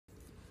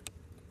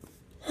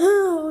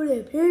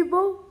Howdy,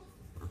 people.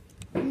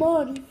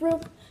 Monty from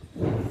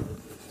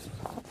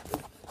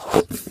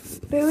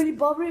Baby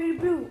Bobby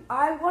Blue.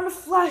 I want a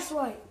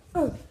flashlight.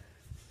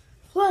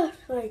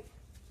 Flashlight.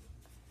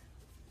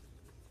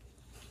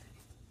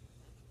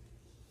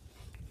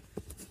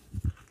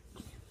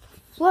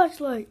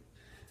 Flashlight.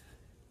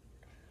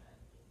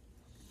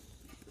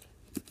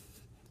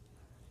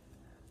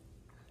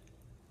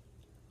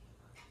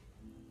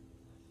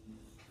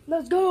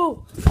 Let's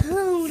go.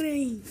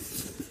 Howdy.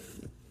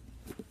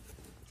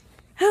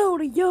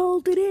 Howdy,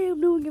 y'all. Today I'm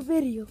doing a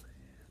video.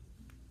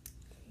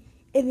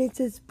 And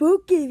it's a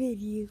spooky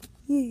video.